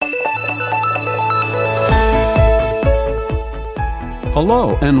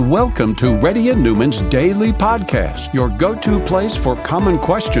Hello and welcome to Reddy and Newman's Daily Podcast, your go-to place for common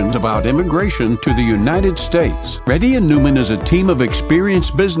questions about immigration to the United States. Reddy and Newman is a team of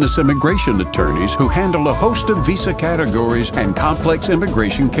experienced business immigration attorneys who handle a host of visa categories and complex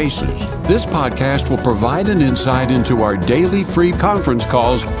immigration cases. This podcast will provide an insight into our daily free conference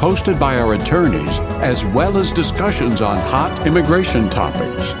calls hosted by our attorneys, as well as discussions on hot immigration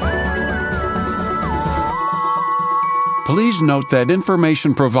topics. Please note that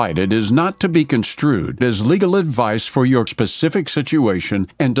information provided is not to be construed as legal advice for your specific situation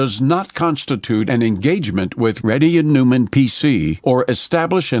and does not constitute an engagement with Reddy and Newman PC or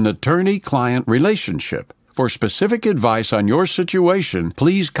establish an attorney-client relationship. For specific advice on your situation,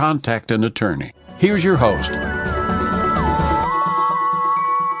 please contact an attorney. Here's your host.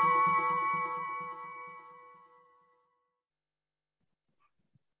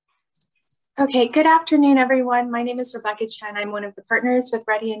 Okay, good afternoon, everyone. My name is Rebecca Chen. I'm one of the partners with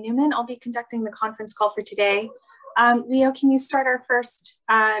Reddy and Newman. I'll be conducting the conference call for today. Leo, can you start our first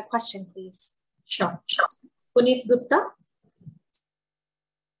question, please? Sure. Puneet Gupta.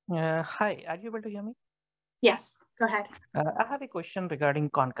 Hi, are you able to hear me? Yes, go ahead. I have a question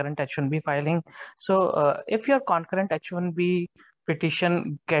regarding concurrent H-1B filing. So if your concurrent H-1B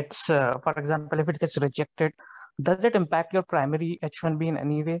petition gets, for example, if it gets rejected, does it impact your primary H-1B in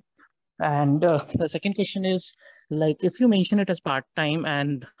any way? And the second question is, like, if you mention it as part-time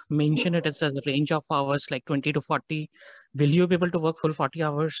and mention it as a range of hours, like 20 to 40, will you be able to work full 40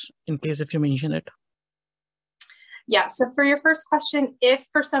 hours in case if you mention it? Yeah, so for your first question, if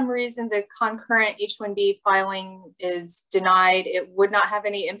for some reason the concurrent H-1B filing is denied, it would not have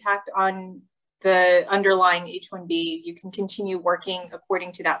any impact on the underlying H-1B. You can continue working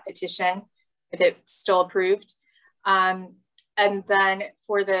according to that petition if it's still approved. And then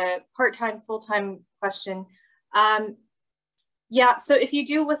for the part-time, full-time question, yeah, so if you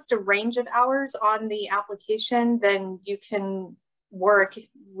do list a range of hours on the application, then you can work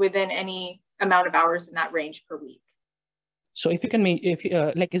within any amount of hours in that range per week. So if you can,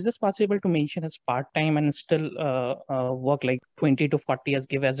 like, is this possible to mention as part-time and still work like 20 to 40 as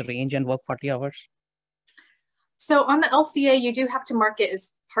give as range and work 40 hours? So on the LCA, you do have to mark it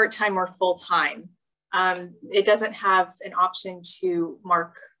as part-time or full-time. It doesn't have an option to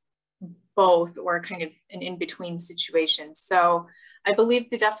mark both or kind of an in-between situation. So I believe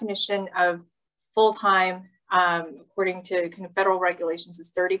the definition of full-time, according to kind of federal regulations,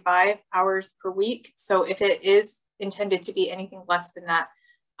 is 35 hours per week. So if it is intended to be anything less than that,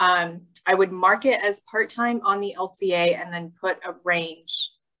 I would mark it as part-time on the LCA and then put a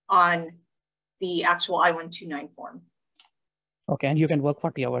range on the actual I-129 form. Okay, and you can work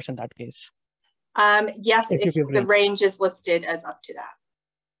 40 hours in that case. Yes, if the range is listed as up to that.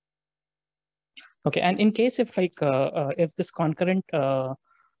 Okay, and in case if like if this concurrent,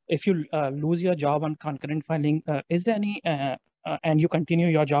 if you lose your job on concurrent filing, is there any and you continue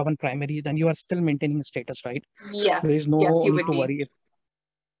your job on primary, then you are still maintaining status, right? Yes. There is no need to worry.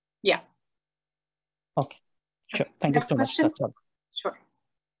 Yeah. Okay. Sure. Thank you so much. That's all. Sure.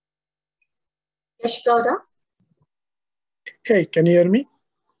 Yash Gowda. Hey, can you hear me?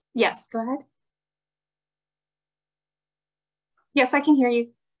 Yes, go ahead. Yes, I can hear you.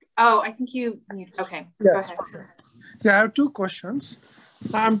 Oh, I think you, okay, yeah. Go ahead. Yeah, I have two questions.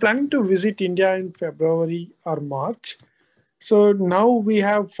 I'm planning to visit India in February or March. So now we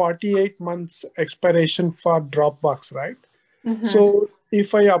have 48 months expiration for Dropbox, right? Mm-hmm. So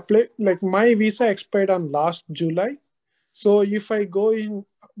if I apply, like my visa expired on last July. So if I go in,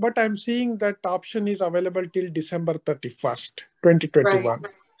 but I'm seeing that option is available till December 31st, 2021.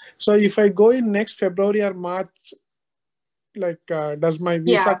 Right. So if I go in next February or March, like, does my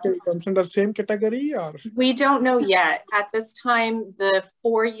visa comes under same category or? We don't know yet. At this time, the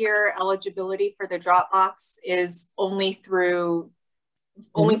 4-year eligibility for the Dropbox is only for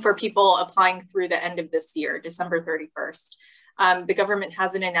people applying through the end of this year, December 31st. The government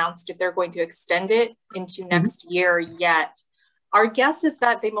hasn't announced if they're going to extend it into next year yet. Our guess is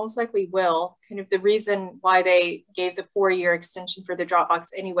that they most likely will. Kind of the reason why they gave the 4-year extension for the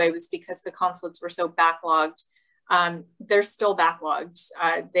Dropbox anyway was because the consulates were so backlogged. They're still backlogged.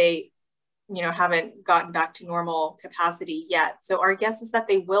 They, haven't gotten back to normal capacity yet. So our guess is that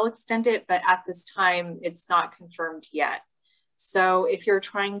they will extend it, but at this time, it's not confirmed yet. So if you're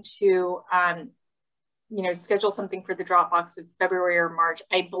trying to, schedule something for the Dropbox of February or March,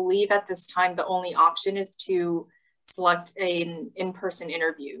 I believe at this time, the only option is to select an in-person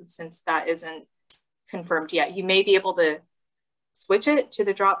interview since that isn't confirmed yet. You may be able to switch it to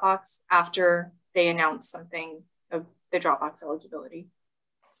the Dropbox after they announce something of the Dropbox eligibility.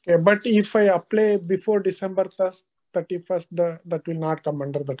 Okay, but if I apply before December 31st, that will not come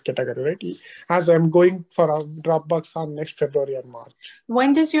under that category, right? As I'm going for a Dropbox on next February or March.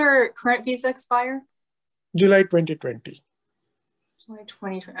 When does your current visa expire? July 2020. July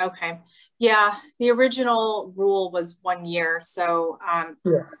 2020. Okay. Yeah, the original rule was 1 year. So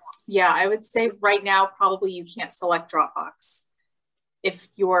yeah, I would say right now, probably you can't select Dropbox if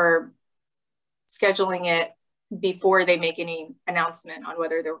you're scheduling it before they make any announcement on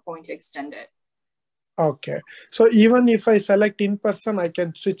whether they're going to extend it. Okay. So even if I select in person, I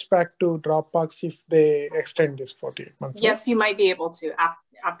can switch back to Dropbox if they extend this 48 months. Yes, you might be able to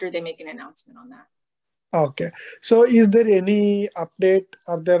after they make an announcement on that. Okay. So is there any update?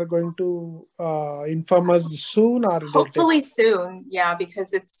 Are they going to inform us soon or? Hopefully soon. Yeah,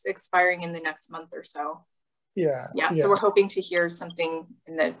 because it's expiring in the next month or so. Yeah. So we're hoping to hear something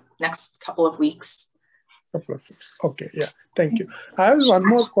in the next couple of weeks. Okay, yeah, thank you. I have one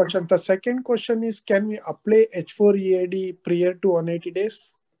more question. The second question is, can we apply H4 EAD prior to 180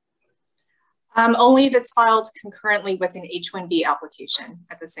 days? Only if it's filed concurrently with an H-1B application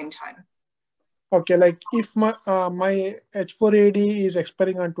at the same time. Okay, like if my H4 EAD is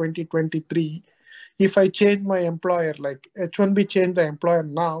expiring on 2023, if I change my employer, like H1B change the employer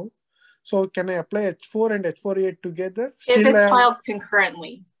now, so can I apply H4 and H4 EAD together? If it's filed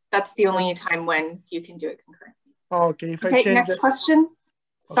concurrently. That's the only time when you can do it concurrently. Okay. If I change next question.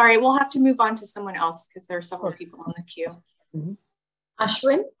 Sorry, we'll have to move on to someone else because there are several people on the queue. Mm-hmm.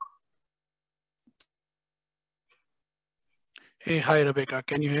 Ashwin? Hey, hi, Rebecca.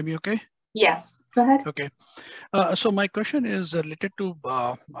 Can you hear me okay? Yes, go ahead. Okay. So my question is related to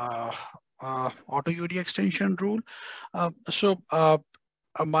auto UD extension rule.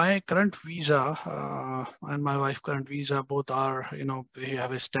 My current visa and my wife's current visa both are, we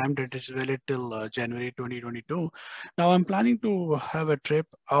have a stamp that is valid till January 2022. Now I'm planning to have a trip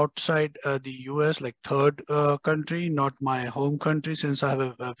outside the US, like third country, not my home country, since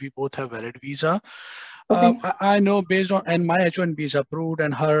we both have valid visa. Okay. I know based on, and my H1B is approved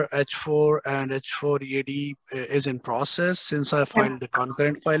and her H4 and H4 EAD is in process since I filed the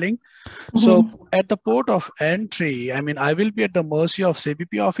concurrent filing. Mm-hmm. So at the port of entry, I mean, I will be at the mercy of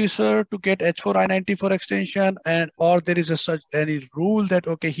CBP officer to get H4 I-94 extension, or there is any rule that,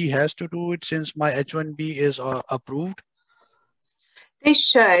 okay, he has to do it since my H1B is approved? They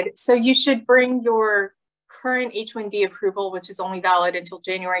should. So you should bring your current H-1B approval, which is only valid until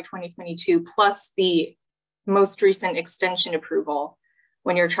January 2022, plus the most recent extension approval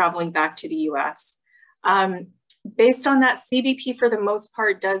when you're traveling back to the US. Based on that, CBP for the most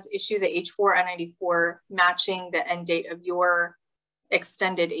part does issue the H-4 I-94 matching the end date of your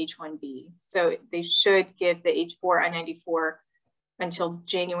extended H-1B. So they should give the H-4 I-94 until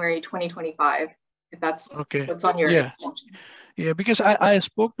January 2025, if that's what's on your extension. Yeah, because I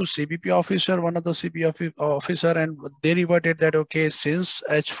spoke to CBP officer, one of the CBP officer, and they reverted that, okay, since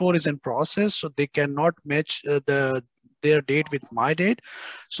H4 is in process, so they cannot match their date with my date.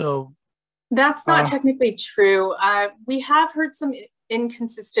 So that's not technically true. We have heard some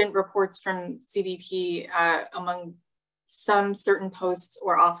inconsistent reports from CBP among some certain posts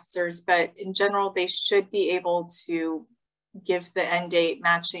or officers, but in general, they should be able to give the end date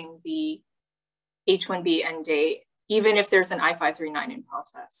matching the H-1B end date, even if there's an I-539 in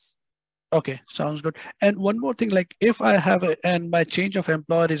process. Okay, sounds good. And one more thing, like if I have and my change of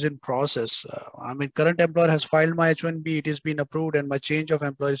employer is in process, I mean, current employer has filed my H-1B, it has been approved, and my change of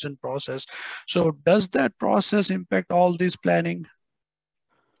employer is in process. So does that process impact all this planning?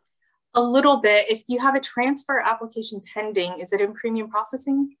 A little bit. If you have a transfer application pending, is it in premium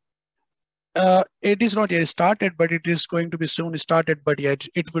processing? It is not yet started, but it is going to be soon started, but yet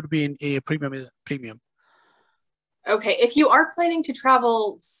it would be in a premium. Okay, if you are planning to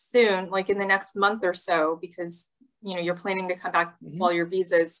travel soon, like in the next month or so, because you're planning to come back while your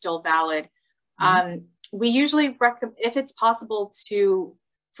visa is still valid, we usually recommend, if it's possible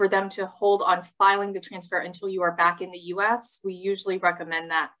for them to hold on filing the transfer until you are back in the US, we usually recommend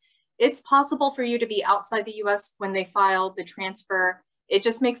that. It's possible for you to be outside the US when they file the transfer. It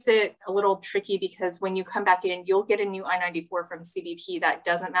just makes it a little tricky because when you come back in, you'll get a new I-94 from CBP that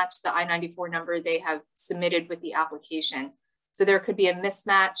doesn't match the I-94 number they have submitted with the application. So there could be a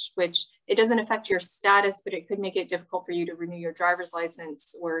mismatch, which it doesn't affect your status, but it could make it difficult for you to renew your driver's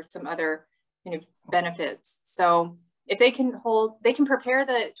license or some other benefits. So if they can prepare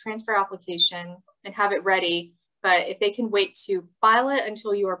the transfer application and have it ready, but if they can wait to file it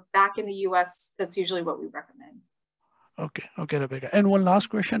until you are back in the US, that's usually what we recommend. Okay, Rebecca. And one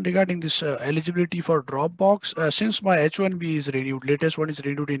last question regarding this eligibility for Dropbox. Since my H1B is renewed, latest one is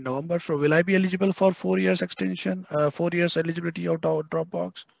renewed in November, so will I be eligible for 4 years extension, 4 years eligibility out of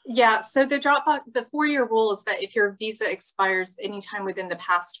Dropbox? Yeah, so the Dropbox, the 4-year rule is that if your visa expires anytime within the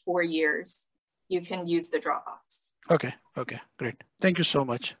past 4 years, you can use the Dropbox. Okay, great. Thank you so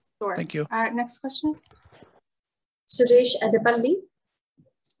much. Sure. Thank you. Next question. Suresh Adepalli.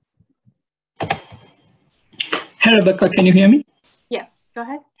 Hey, Rebecca, can you hear me? Yes, go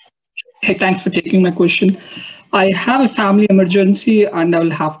ahead. Hey, thanks for taking my question. I have a family emergency and I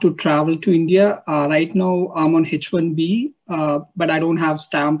will have to travel to India. Right now, I'm on H1B, but I don't have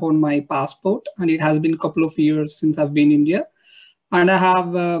stamp on my passport. And it has been a couple of years since I've been in India. And I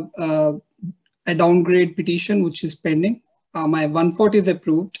have a downgrade petition, which is pending. My 140 is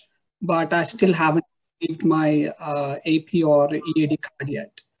approved, but I still haven't received my AP or EAD card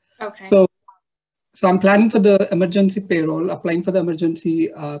yet. Okay. So I'm planning for the emergency payroll, applying for the emergency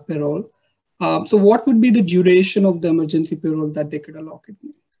payroll. So what would be the duration of the emergency payroll that they could allocate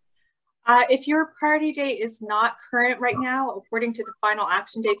me? If your priority date is not current right now, according to the final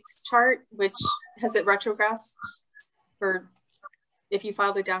action dates chart, which has it retrogressed for, if you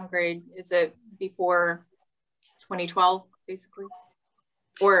filed a downgrade, is it before 2012, basically?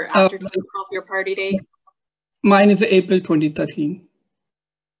 Or after 2012, your priority date? Mine is April 2013.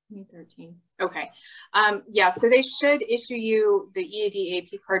 2013. Okay. Yeah, so they should issue you the EAD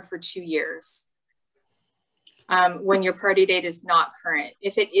AP card for 2 years when your priority date is not current.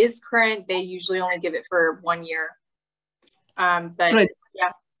 If it is current, they usually only give it for 1 year. But right.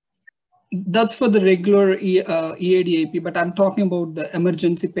 Yeah. That's for the regular EAD AP, but I'm talking about the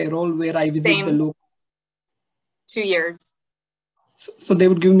emergency payroll where I visit the local. 2 years. So they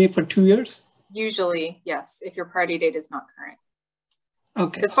would give me for 2 years? Usually, yes, if your priority date is not current.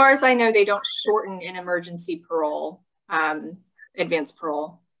 Okay. As far as I know, they don't shorten an emergency parole, advanced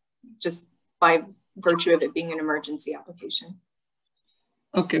parole, just by virtue of it being an emergency application.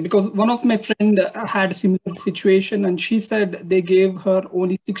 Okay, because one of my friend had a similar situation and she said they gave her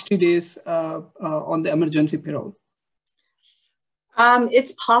only 60 days on the emergency payroll.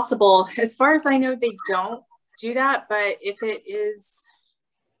 It's possible. As far as I know, they don't do that, but if it is,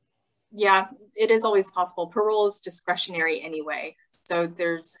 yeah, it is always possible. Parole is discretionary anyway. So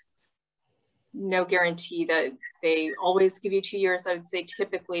there's no guarantee that they always give you 2 years. I would say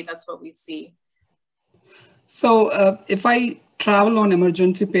typically that's what we see. So if I travel on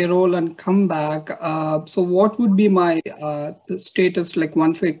emergency payroll and come back, so what would be my status like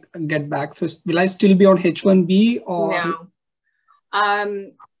once I get back? So will I still be on H1B or?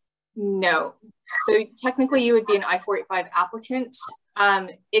 No. No. So technically you would be an I-485 applicant.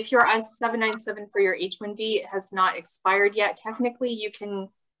 If your I-797 for your H-1B has not expired yet, technically you can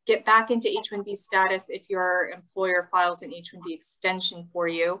get back into H-1B status if your employer files an H-1B extension for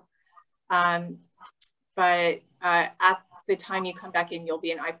you. But at the time you come back in, you'll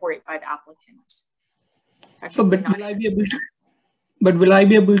be an I-485 applicant. So, but will I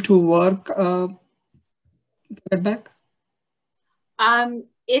be able to work get back?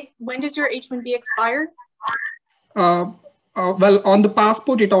 When does your H-1B expire? Well, on the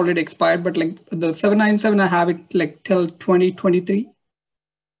passport, it already expired, but like the 797, I have it like till 2023.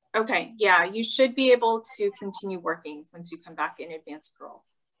 Okay, yeah, you should be able to continue working once you come back in advanced parole.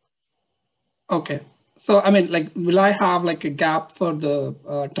 Okay. So, I mean, like, will I have like a gap for the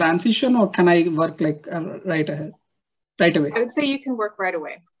transition or can I work like right away? I would say you can work right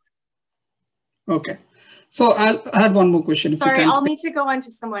away. Okay. So I had one more question. Sorry, I'll need to go on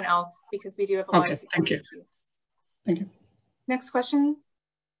to someone else because we do have a lot of people. Thank you. Thank you. Next question.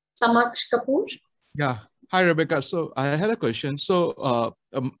 Samaksh Kapoor. Yeah. Hi, Rebecca. So I had a question. So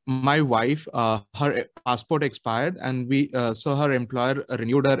my wife, her passport expired and so her employer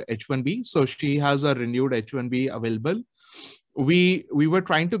renewed her H-1B. So she has a renewed H-1B available. We were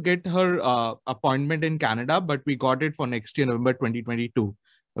trying to get her appointment in Canada, but we got it for next year, November 2022.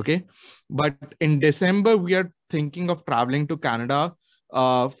 Okay. But in December, we are thinking of traveling to Canada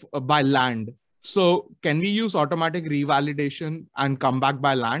by land. So can we use automatic revalidation and come back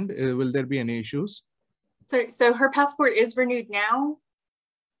by land? Will there be any issues? So her passport is renewed now?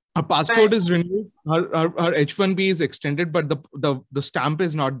 Her passport is renewed. Her H-1B is extended, but the stamp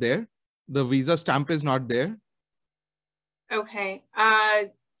is not there. The visa stamp is not there. Okay.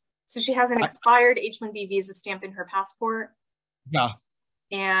 So she has an expired H-1B visa stamp in her passport? Yeah.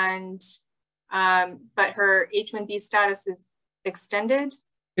 And but her H-1B status is extended?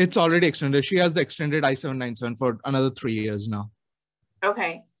 It's already extended. She has the extended I-797 for another 3 years now.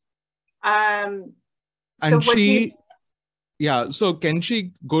 Okay. So can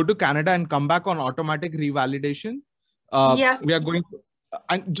she go to Canada and come back on automatic revalidation Yes. We are going to,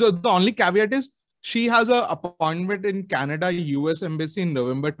 and so the only caveat is she has an appointment in Canada US Embassy in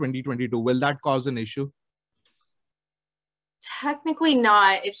November 2022. Will that cause an issue? Technically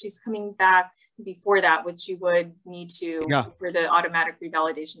not if she's coming back before that, which you would need to for the automatic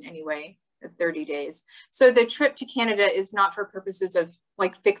revalidation anyway of 30 days. So the trip to Canada is not for purposes of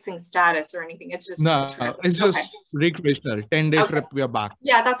like fixing status or anything. It's just it's just recreational 10-day trip. We are back.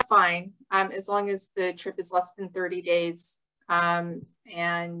 Yeah, that's fine. As long as the trip is less than 30 days.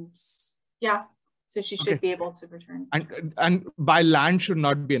 And yeah, so she should be able to return. And by land should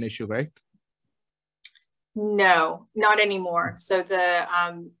not be an issue, right? No, not anymore. So the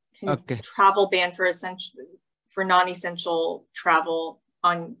travel ban for non-essential travel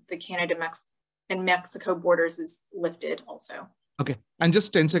on the Canada and Mexico borders is lifted also. Okay, and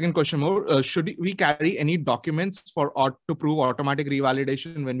just 10-second question more. Should we carry any documents to prove automatic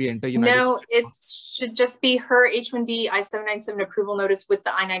revalidation when we enter United States? No, it should just be her H-1B I-797 approval notice with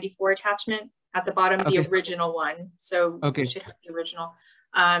the I-94 attachment at the bottom, the original one. So you should have the original.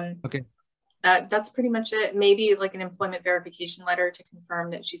 That's pretty much it. Maybe like an employment verification letter to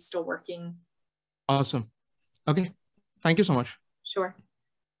confirm that she's still working. Awesome. Okay. Thank you so much. Sure.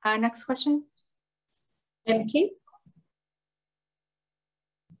 Next question. MK.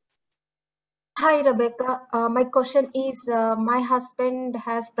 Hi, Rebecca. My question is, my husband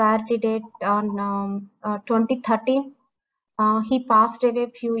has priority date on 2013. He passed away a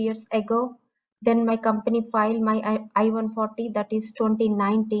few years ago. Then my company filed my I-140, that is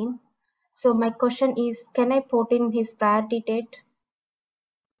 2019. So my question is, can I put in his priority date?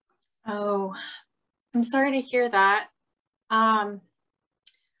 Oh, I'm sorry to hear that.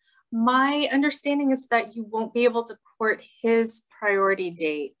 My understanding is that you won't be able to port his priority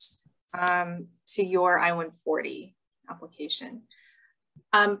date to your I-140 application.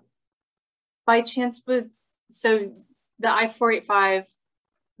 By chance so the I-485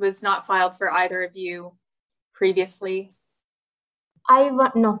 was not filed for either of you previously?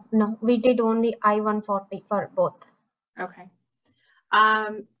 No, we did only I-140 for both. Okay.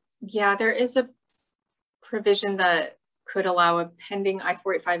 Yeah, there is a provision that could allow a pending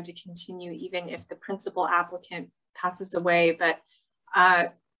I-485 to continue even if the principal applicant passes away, but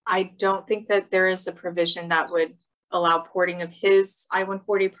I don't think that there is a provision that would allow porting of his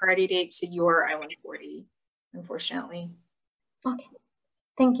I-140 priority date to your I-140, unfortunately. Okay,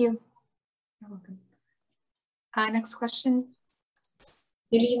 thank you. You're welcome. Next question.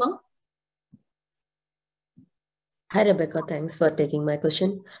 Nilima. Hi, Rebecca. Thanks for taking my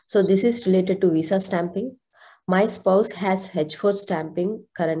question. So this is related to visa stamping. My spouse has H4 stamping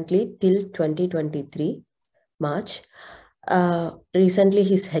currently till 2023 March. Recently,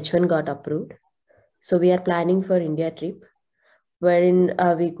 his H1 got approved. So we are planning for India trip, wherein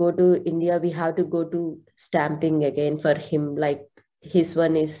we go to India, we have to go to stamping again for him, like his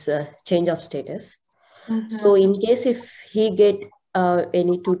one is change of status. Mm-hmm. So in case if he get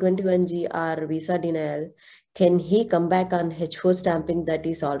any 221G or visa denial, can he come back on H4 stamping that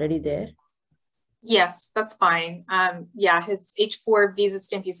is already there? Yes, that's fine. Yeah, his H4 visa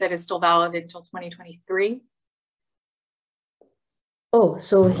stamp you said is still valid until 2023. Oh,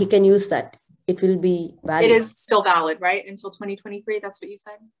 so he can use that. It will be valid. It is still valid, right? Until 2023, that's what you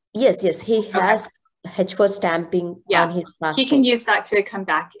said? Yes, he has H4 stamping on his passport. He can use that to come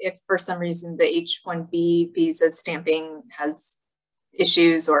back if for some reason the H-1B visa stamping has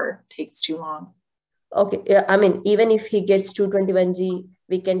issues or takes too long. Okay, yeah, I mean, even if he gets 221G,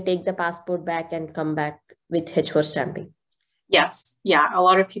 we can take the passport back and come back with H4 stamping. Yes, yeah, a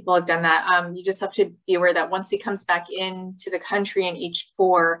lot of people have done that. You just have to be aware that once he comes back into the country in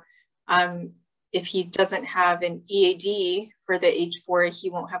H4, if he doesn't have an EAD for the H4, he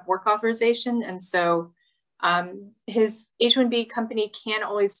won't have work authorization. And so his H-1B company can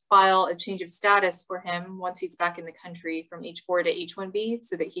always file a change of status for him once he's back in the country from H4 to H-1B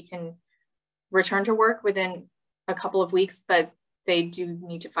so that he can return to work within a couple of weeks, but they do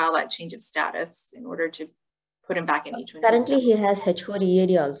need to file that change of status in order to put him back in H-1B. Currently, he has H4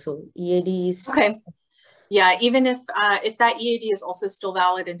 EAD also. EAD is... Okay. Yeah, even if that EAD is also still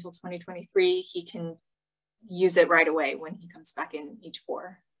valid until 2023, he can use it right away when he comes back in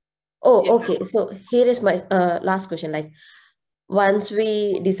H4. Oh, okay. So here is my last question. Like, once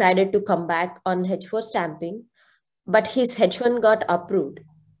we decided to come back on H4 stamping, but his H1 got approved,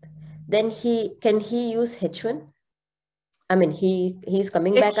 then can he use H1? I mean, he's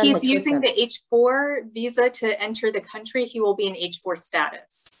coming back on H4 If he's using the H4 visa to enter the country, he will be in H4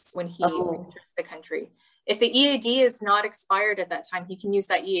 status when he enters the country. If the EAD is not expired at that time, he can use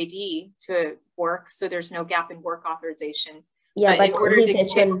that EAD to work, so there's no gap in work authorization. Yeah, but in order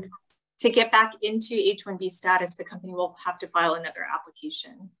To get back into H-1B status, the company will have to file another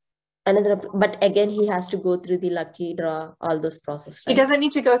application. But again, he has to go through the lucky draw, all those processes, right? He doesn't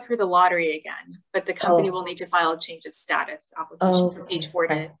need to go through the lottery again, but the company will need to file a change of status application from H4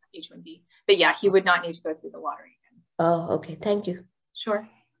 to H-1B. But yeah, he would not need to go through the lottery again. Oh, okay. Thank you. Sure.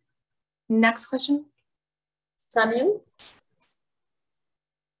 Next question. Samuel?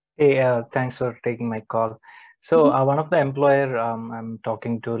 Hey, thanks for taking my call. So one of the employer I'm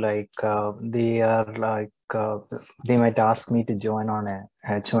talking to, like they are like they might ask me to join on a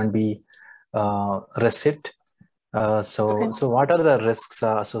H-1B receipt. So what are the risks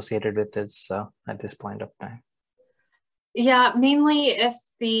associated with this at this point of time? Yeah, mainly if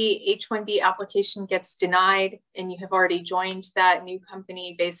the H-1B application gets denied and you have already joined that new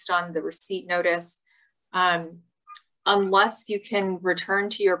company based on the receipt notice, unless you can return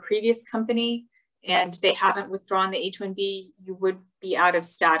to your previous company and they haven't withdrawn the H-1B, you would be out of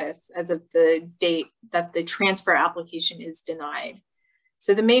status as of the date that the transfer application is denied.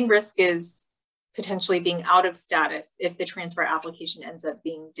 So the main risk is potentially being out of status if the transfer application ends up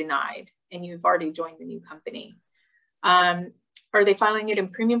being denied and you've already joined the new company. Are they filing it in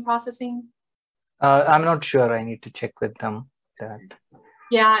premium processing? I'm not sure. I need to check with them that.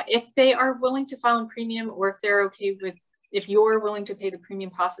 Yeah, if they are willing to file in premium, or if they're okay with, if you're willing to pay the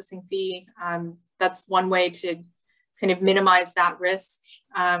premium processing fee, that's one way to kind of minimize that risk.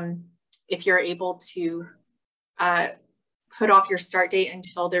 If you're able to put off your start date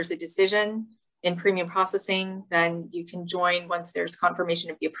until there's a decision in premium processing, then you can join once there's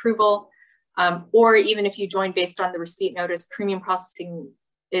confirmation of the approval. Or even if you join based on the receipt notice, premium processing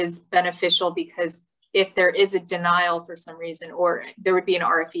is beneficial because if there is a denial for some reason, or there would be an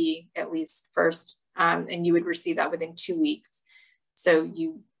RFE at least first, and you would receive that within 2 weeks. So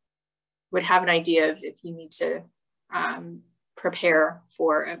you would have an idea of if you need to prepare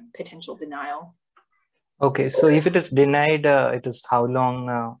for a potential denial. Okay, so if it is denied, it is how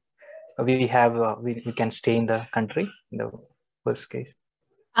long we have we can stay in the country in the first case?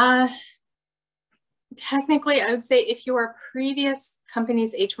 Technically, I would say if your previous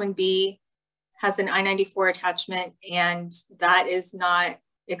company's H-1B has an I-94 attachment and that is not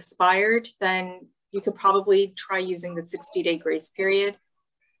expired, then you could probably try using the 60-day grace period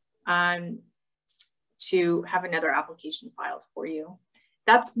to have another application filed for you.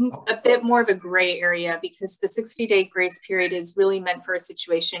 That's a bit more of a gray area because the 60-day grace period is really meant for a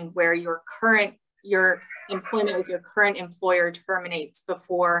situation where your employment with your current employer terminates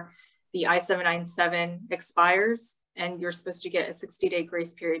before the I-797 expires, and you're supposed to get a 60-day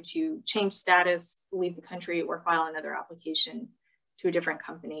grace period to change status, leave the country, or file another application to a different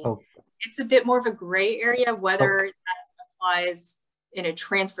company. It's a bit more of a gray area whether that applies in a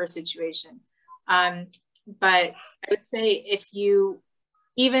transfer situation. But I would say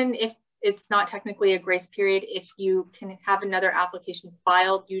even if it's not technically a grace period, if you can have another application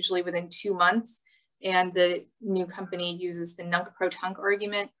filed, usually within 2 months, and the new company uses the nunc-pro-tunc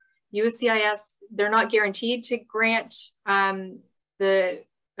argument, USCIS, they're not guaranteed to grant the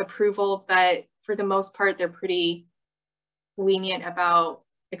approval, but for the most part, they're pretty lenient about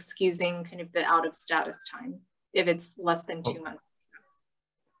excusing kind of the out of status time if it's less than 2 months.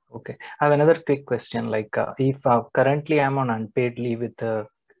 Okay, I have another quick question. Like if currently I'm on unpaid leave with the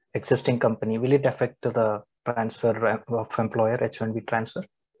existing company, will it affect the transfer of employer H-1B transfer?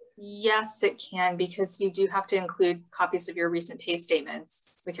 Yes, it can, because you do have to include copies of your recent pay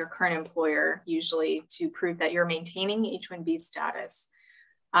statements with your current employer, usually to prove that you're maintaining H-1B status.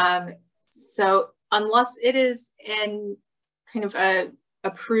 So unless it is in kind of a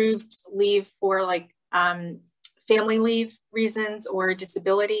approved leave for like family leave reasons or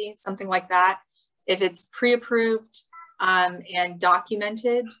disability, something like that, if it's pre-approved and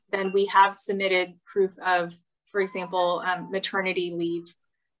documented, then we have submitted proof of, for example, maternity leave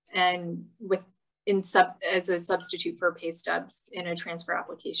and as a substitute for pay stubs in a transfer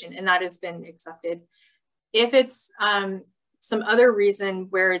application, and that has been accepted. If it's some other reason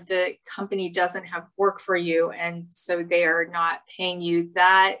where the company doesn't have work for you and so they are not paying you,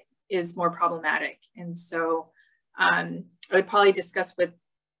 that is more problematic. And so I would probably discuss with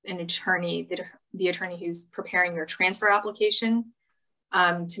an attorney, the attorney who's preparing your transfer application,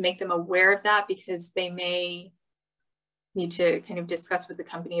 to make them aware of that, because they may need to kind of discuss with the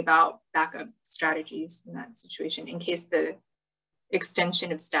company about backup strategies in that situation in case the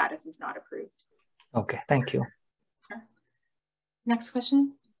extension of status is not approved. Okay, thank you. Sure. Next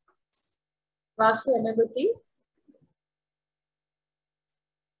question. Vasu Anabhuti.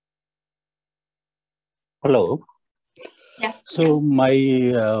 Hello. Yes. So yes. my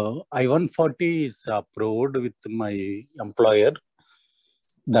I-140 is approved with my employer,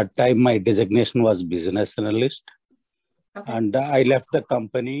 That time my designation was business analyst. Okay. And I left the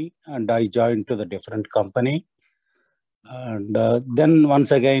company and I joined to the different company. And then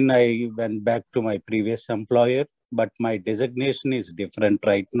once again, I went back to my previous employer, but my designation is different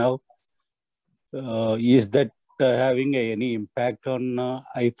right now. Is that having any impact on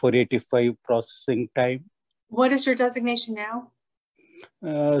I-485 processing time? What is your designation now?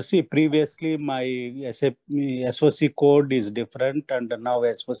 See, previously my SOC code is different and now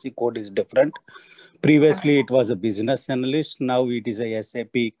SOC code is different. Previously it was a business analyst. Now it is a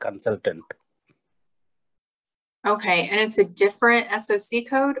SAP consultant. Okay, and it's a different SOC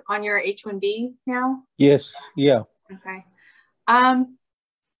code on your H-1B now? Yes, yeah. Okay.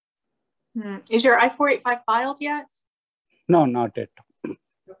 Is your I-485 filed yet? No, not yet.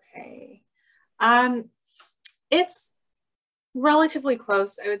 Okay. It's relatively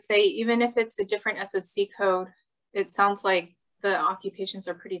close, I would say. Even if it's a different SOC code, it sounds like the occupations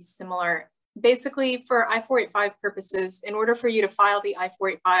are pretty similar. Basically, for I-485 purposes, in order for you to file the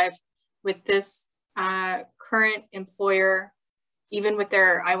I-485 with this current employer, even with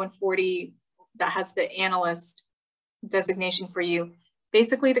their I-140 that has the analyst designation for you,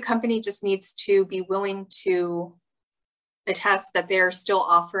 basically the company just needs to be willing to attest that they're still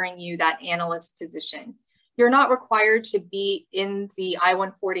offering you that analyst position. You're not required to be in the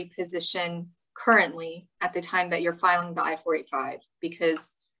I-140 position currently at the time that you're filing the I-485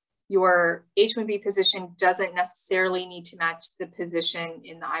 because your H-1B position doesn't necessarily need to match the position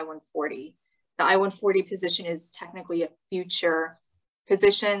in the I-140. The I-140 position is technically a future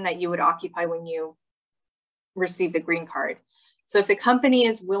position that you would occupy when you receive the green card. So if the company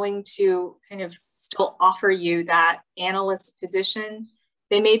is willing to kind of still offer you that analyst position,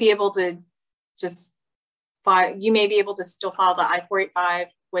 they may be able to just file, you may be able to still file the I-485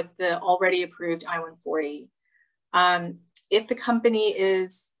 with the already approved I-140. If the company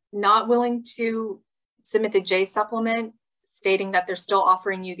is not willing to submit the J supplement stating that they're still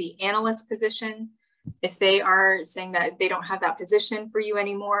offering you the analyst position, if they are saying that they don't have that position for you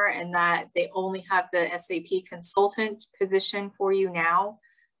anymore and that they only have the SAP consultant position for you now,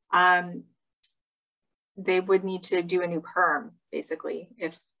 they would need to do a new perm, basically,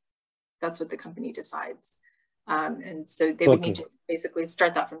 if that's what the company decides. And so they would need to basically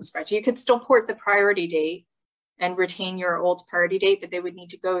start that from scratch. You could still port the priority date and retain your old priority date, but they would need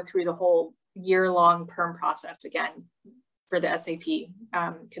to go through the whole year-long perm process again for the SAP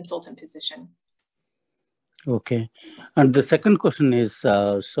consultant position. Okay. And the second question is,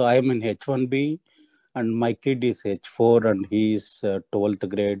 so I'm in H-1B and my kid is H-4 and he's 12th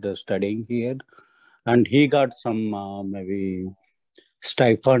grade studying here. And he got some maybe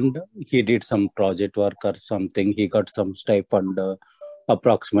stipend. He did some project work or something. He got some stipend,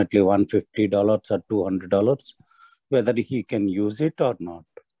 approximately $150 or $200, whether he can use it or not.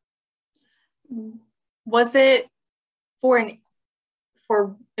 Was it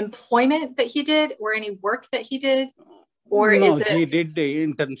for employment that he did or any work that he did? Or no, is it? He did the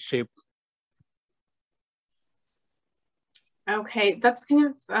internship. Okay, that's kind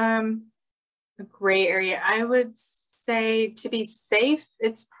of a gray area. I would say to be safe,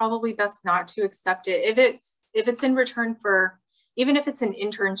 it's probably best not to accept it. If it's in return for, even if it's an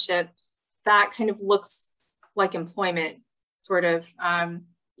internship, that kind of looks like employment, sort of,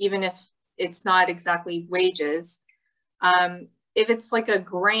 even if it's not exactly wages. If it's like a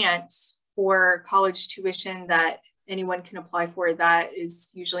grant for college tuition that anyone can apply for, that is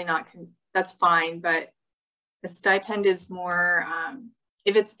usually not, that's fine, but the stipend is more,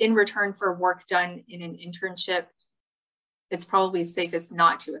 if it's in return for work done in an internship, it's probably safest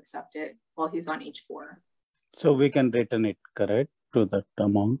not to accept it while he's on H-4. So we can return it, correct, to that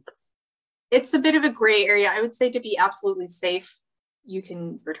amount? It's a bit of a gray area. I would say to be absolutely safe, you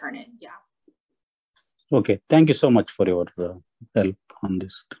can return it, yeah. Okay, thank you so much for your help on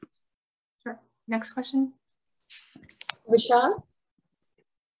this. Sure. Next question. Vishal?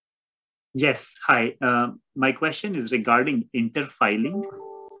 Yes, hi. My question is regarding interfiling.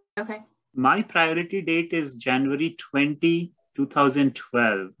 Okay. My priority date is January 20,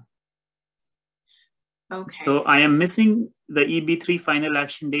 2012. Okay. So I am missing the EB3 final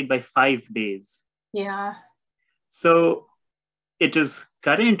action date by 5 days. Yeah. So it is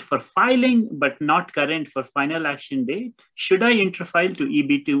current for filing, but not current for final action date. Should I interfile to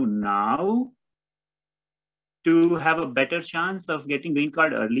EB2 now to have a better chance of getting green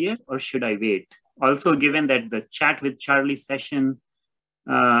card earlier, or should I wait? Also, given that the chat with Charlie session,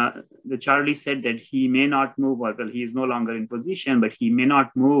 the Charlie said that he may not move, or well, he is no longer in position, but he may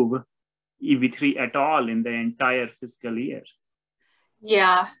not move EB3 at all in the entire fiscal year.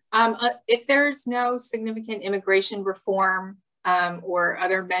 Yeah. If there's no significant immigration reform or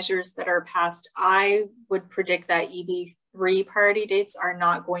other measures that are passed, I would predict that EB3 priority dates are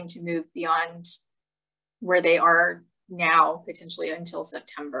not going to move beyond where they are now, potentially until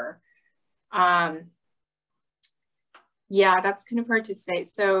September. Yeah, that's kind of hard to say.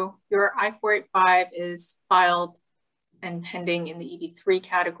 So your I-485 is filed and pending in the EB3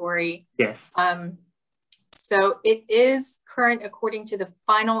 category. Yes. So it is current according to the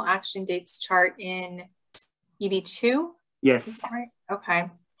final action dates chart in EB2. Yes. Is that right? Okay.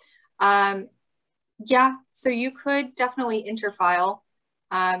 Yeah, so you could definitely interfile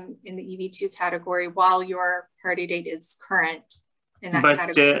in the EB2 category while your priority date is current in that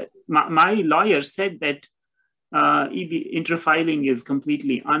category. My lawyer said that interfiling is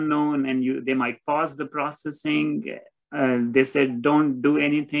completely unknown and they might pause the processing. They said don't do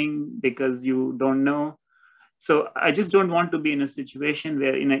anything because you don't know. So I just don't want to be in a situation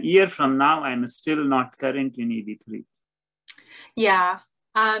where in a year from now, I'm still not current in EB3. Yeah,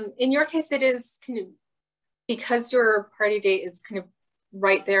 in your case, it is kind of, because your priority date is kind of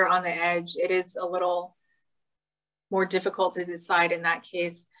right there on the edge, it is a little more difficult to decide in that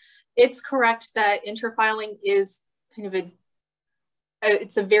case. It's correct that interfiling is kind of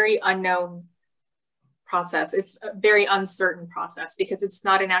it's a very unknown process. It's a very uncertain process because it's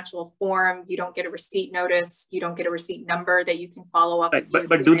not an actual form. You don't get a receipt notice. You don't get a receipt number that you can follow up with.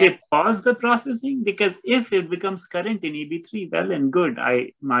 But do they pause the processing? Because if it becomes current in EB3, well and good.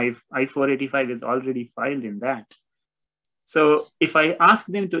 My I-485 is already filed in that. So if I ask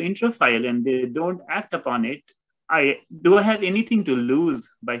them to interfile and they don't act upon it, do I have anything to lose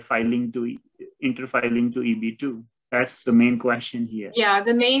by interfiling to EB2? That's the main question here. Yeah,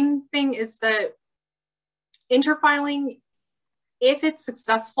 the main thing is that interfiling, if it's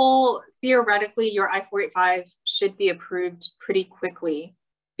successful, theoretically, your I-485 should be approved pretty quickly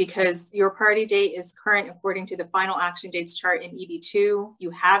because your priority date is current according to the final action dates chart in EB2.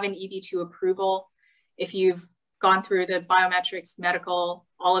 You have an EB2 approval. If you've gone through the biometrics, medical,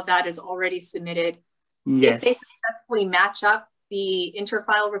 all of that is already submitted. Yes. If they successfully match up the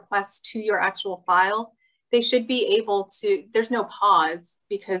interfile request to your actual file, they should be able to, there's no pause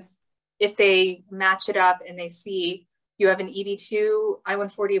because if they match it up and they see you have an EB2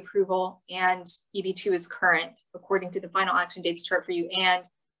 I-140 approval and EB2 is current according to the final action dates chart for you and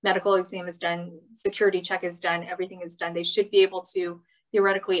medical exam is done, security check is done, everything is done, they should be able to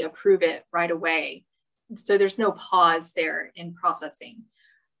theoretically approve it right away. So there's no pause there in processing.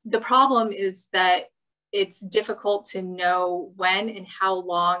 The problem is that it's difficult to know when and how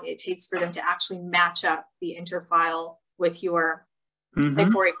long it takes for them to actually match up the interfile with your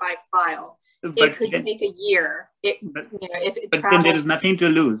I-485 file. It could take a year. But then there is nothing to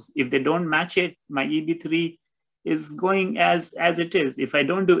lose. If they don't match it, my EB3 is going as it is. If I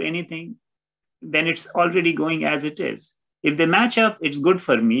don't do anything, then it's already going as it is. If they match up, it's good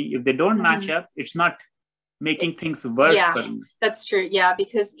for me. If they don't match up, it's not making things worse for me. That's true. Yeah,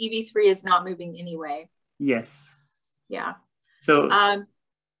 because EB3 is not moving anyway. Yes. Yeah. So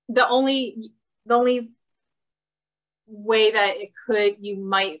the only way that you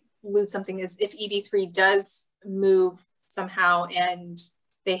might lose something is if EB3 does move somehow and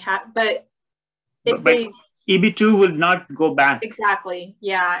they have, but EB2 will not go back. Exactly.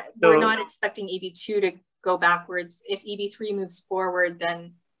 Yeah. So, we're not expecting EB2 to go backwards. If EB3 moves forward,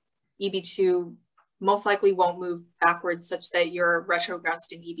 then EB2 most likely won't move backwards such that you're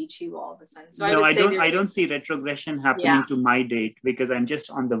retrogressed in EB2 all of a sudden. So no, I don't see retrogression happening to my date because I'm just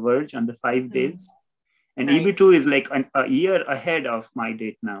on the verge on the 5 days. And EB2 is like a year ahead of my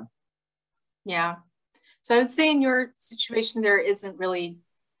date now. Yeah. So I would say in your situation, there isn't really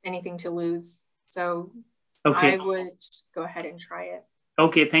anything to lose. So I would go ahead and try it.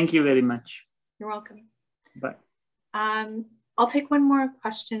 Okay. Thank you very much. You're welcome. Bye. I'll take one more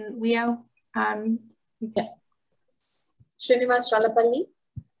question. Leo. Srinivas Ralapalli.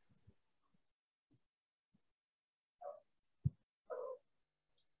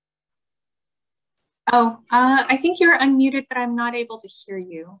 Oh, I think you're unmuted, but I'm not able to hear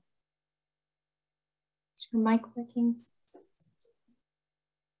you. Is your mic working?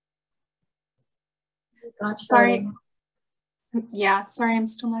 Sorry. Yeah, sorry, I'm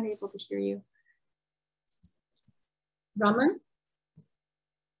still not able to hear you. Raman?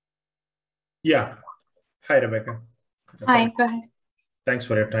 Yeah. Hi, Rebecca. Hi, go ahead. Thanks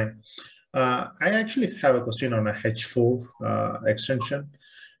for your time. I actually have a question on a H4 extension.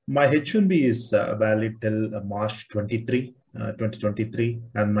 My H1B is valid till March 2023,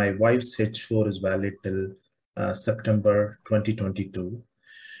 and my wife's H4 is valid till September 2022.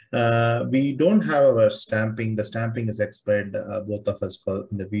 We don't have our stamping. The stamping is expired, both of us,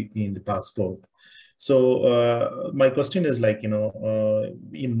 in the passport. So my question is like,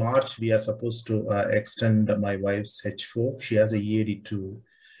 in March, we are supposed to extend my wife's H4. She has a EAD too.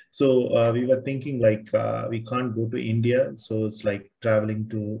 So we were thinking like we can't go to India. So it's like traveling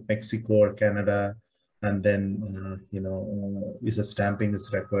to Mexico or Canada, and then, visa stamping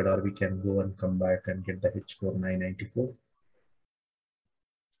is required, or we can go and come back and get the H4 994.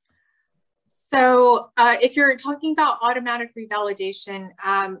 So if you're talking about automatic revalidation,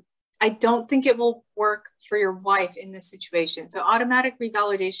 I don't think it will work for your wife in this situation. So automatic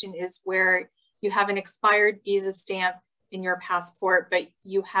revalidation is where you have an expired visa stamp in your passport, but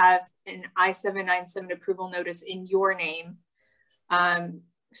you have an I-797 approval notice in your name.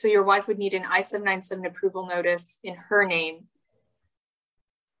 So your wife would need an I-797 approval notice in her name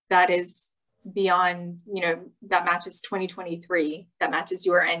that is beyond, that matches 2023, that matches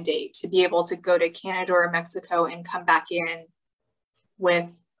your end date, to be able to go to Canada or Mexico and come back in with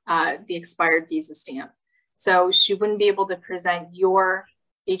the expired visa stamp. So she wouldn't be able to present your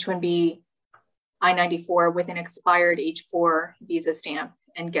H-1B I-94 with an expired H-4 visa stamp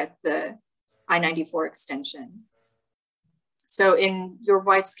and get the I-94 extension. So in your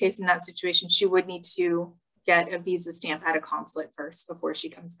wife's case, in that situation, she would need to get a visa stamp at a consulate first before she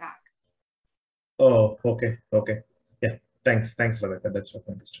comes back. Oh, okay. Yeah, thanks, Rebecca. That's what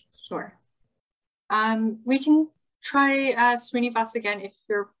I understood. Sure. We can try Srinivas again if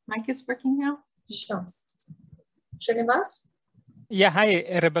your mic is working now. Sure. Srinivas? Yeah,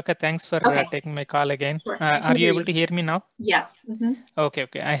 hi, Rebecca. Thanks for taking my call again. Sure. Are you able to hear me now? Yes. Mm-hmm. Okay.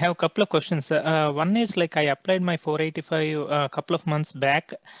 I have a couple of questions. One is like I applied my 485 a couple of months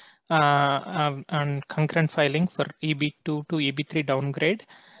back on concurrent filing for EB2 to EB3 downgrade.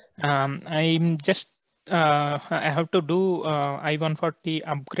 I'm just I have to do I-140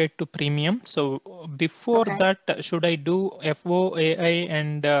 upgrade to premium. So before that, should I do FOAI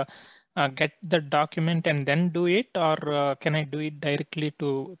and get the document and then do it, or can I do it directly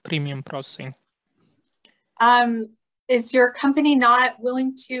to premium processing? Is your company not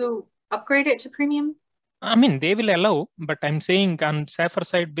willing to upgrade it to premium? I mean, they will allow, but I'm saying on safer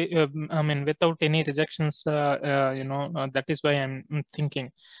side, without any rejections, that is why I'm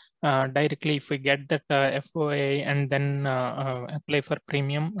thinking directly if we get that FOA and then apply for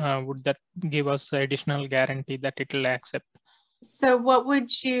premium, would that give us additional guarantee that it will accept? So what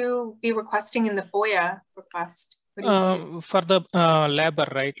would you be requesting in the FOIA request? For the labor,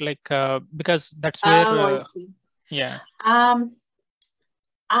 right? Like, because that's where... I see. Yeah.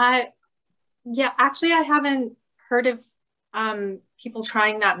 Actually, I haven't heard of people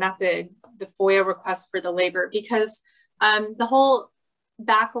trying that method, the FOIA request for the labor, because the whole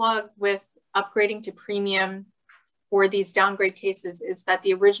backlog with upgrading to premium for these downgrade cases is that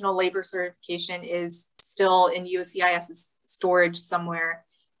the original labor certification is still in USCIS's storage somewhere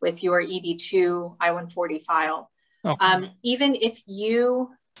with your EB2 I-140 file. Okay. Even if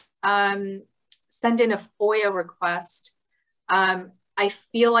you send in a FOIA request, I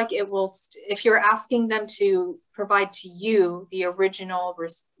feel like it will, if you're asking them to provide to you the original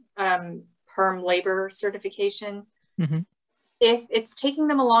perm labor certification, if it's taking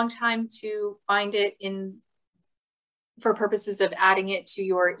them a long time to find it for purposes of adding it to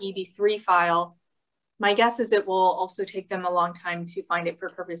your EB3 file, my guess is it will also take them a long time to find it for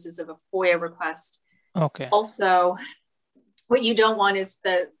purposes of a FOIA request. Okay. Also, what you don't want is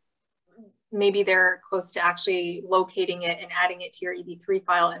that maybe they're close to actually locating it and adding it to your EB3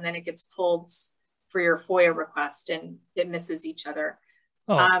 file, and then it gets pulled for your FOIA request and it misses each other.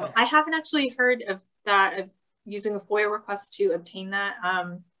 Oh, okay. I haven't actually heard of that, of using a FOIA request to obtain that.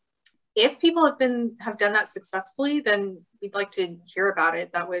 If people have done that successfully, then we'd like to hear about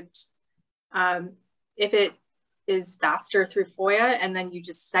it. That would, if it is faster through FOIA, and then you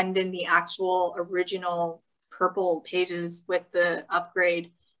just send in the actual original purple pages with the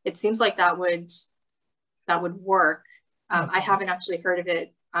upgrade, it seems like that would work. I haven't actually heard of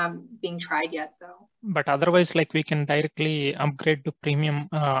it being tried yet, though. But otherwise, like we can directly upgrade to premium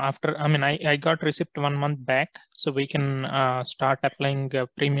after. I mean, I got receipt 1 month back, so we can start applying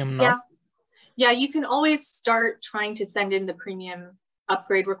premium now. Yeah, you can always start trying to send in the premium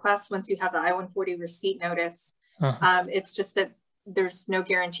upgrade request once you have the I-140 receipt notice. It's just that there's no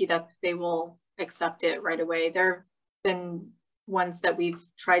guarantee that they will accept it right away. There have been ones that we've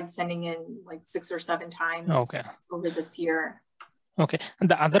tried sending in like 6 or 7 times over this year. Okay. And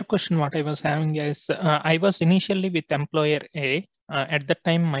the other question what I was having is, I was initially with employer A. At that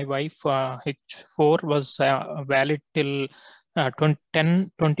time, my wife H4 was valid till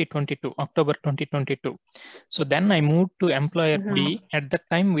 2022, October 2022. So then I moved to employer B. At that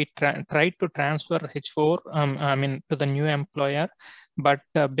time, we tried to transfer H4 to the new employer, but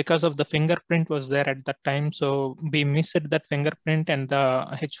because of the fingerprint was there at that time, so we missed that fingerprint and the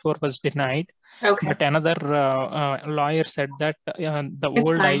H4 was denied. Okay. But another lawyer said that the It's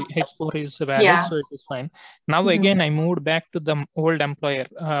old fine. H4 is valid, so it is fine. Now again, I moved back to the old employer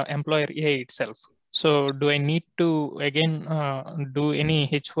A itself. So do I need to again do any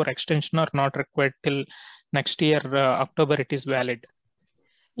H4 extension or not required till next year, October it is valid?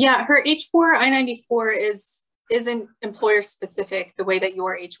 Yeah, her H4 I-94 isn't employer specific the way that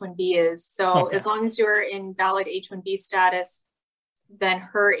your H-1B is. So as long as you're in valid H-1B status, then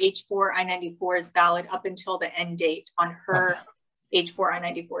her H4 I-94 is valid up until the end date on her H4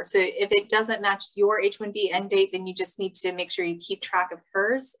 I-94. So if it doesn't match your H-1B end date, then you just need to make sure you keep track of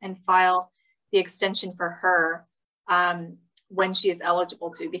hers and file the extension for her when she is eligible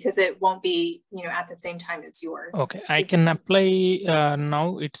to, because it won't be, at the same time as yours. Okay, I can apply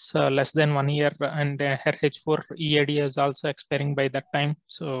now. It's less than 1 year, and her H4 EAD is also expiring by that time.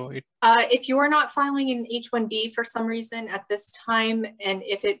 So if you are not filing an H-1B for some reason at this time, and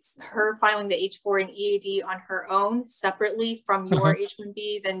if it's her filing the H4 and EAD on her own separately from your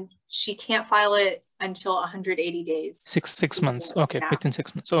H-1B, then she can't file it until 180 days. Six months. Okay, within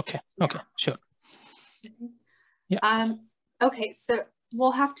 6 months. Okay, sure. Yeah. Okay, so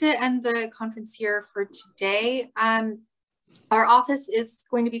we'll have to end the conference here for today. Our office is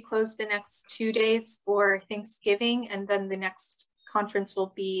going to be closed the next 2 days for Thanksgiving, and then the next conference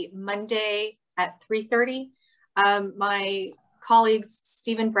will be Monday at 3:30. My colleagues,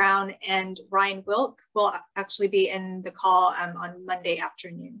 Stephen Brown and Ryan Wilk, will actually be in the call on Monday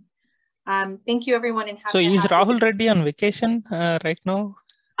afternoon. Thank you, everyone. And so is Rahul Reddy on vacation right now?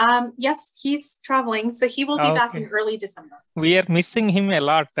 Yes, he's traveling, so he will be back in early December. We are missing him a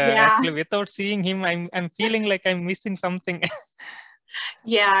lot. Actually, without seeing him, I'm feeling like I'm missing something.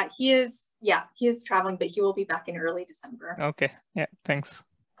 Yeah, he is traveling, but he will be back in early December. Okay. Yeah. Thanks.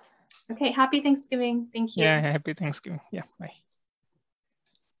 Okay. Happy Thanksgiving. Thank you. Yeah. Happy Thanksgiving. Yeah. Bye.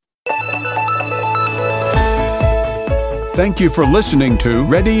 Thank you for listening to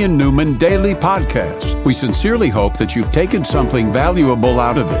Reddy and Newman Daily Podcast. We sincerely hope that you've taken something valuable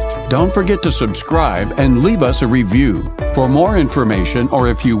out of it. Don't forget to subscribe and leave us a review. For more information, or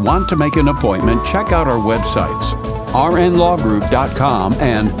if you want to make an appointment, check out our websites, rnlawgroup.com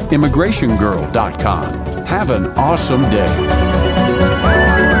and immigrationgirl.com. Have an awesome day.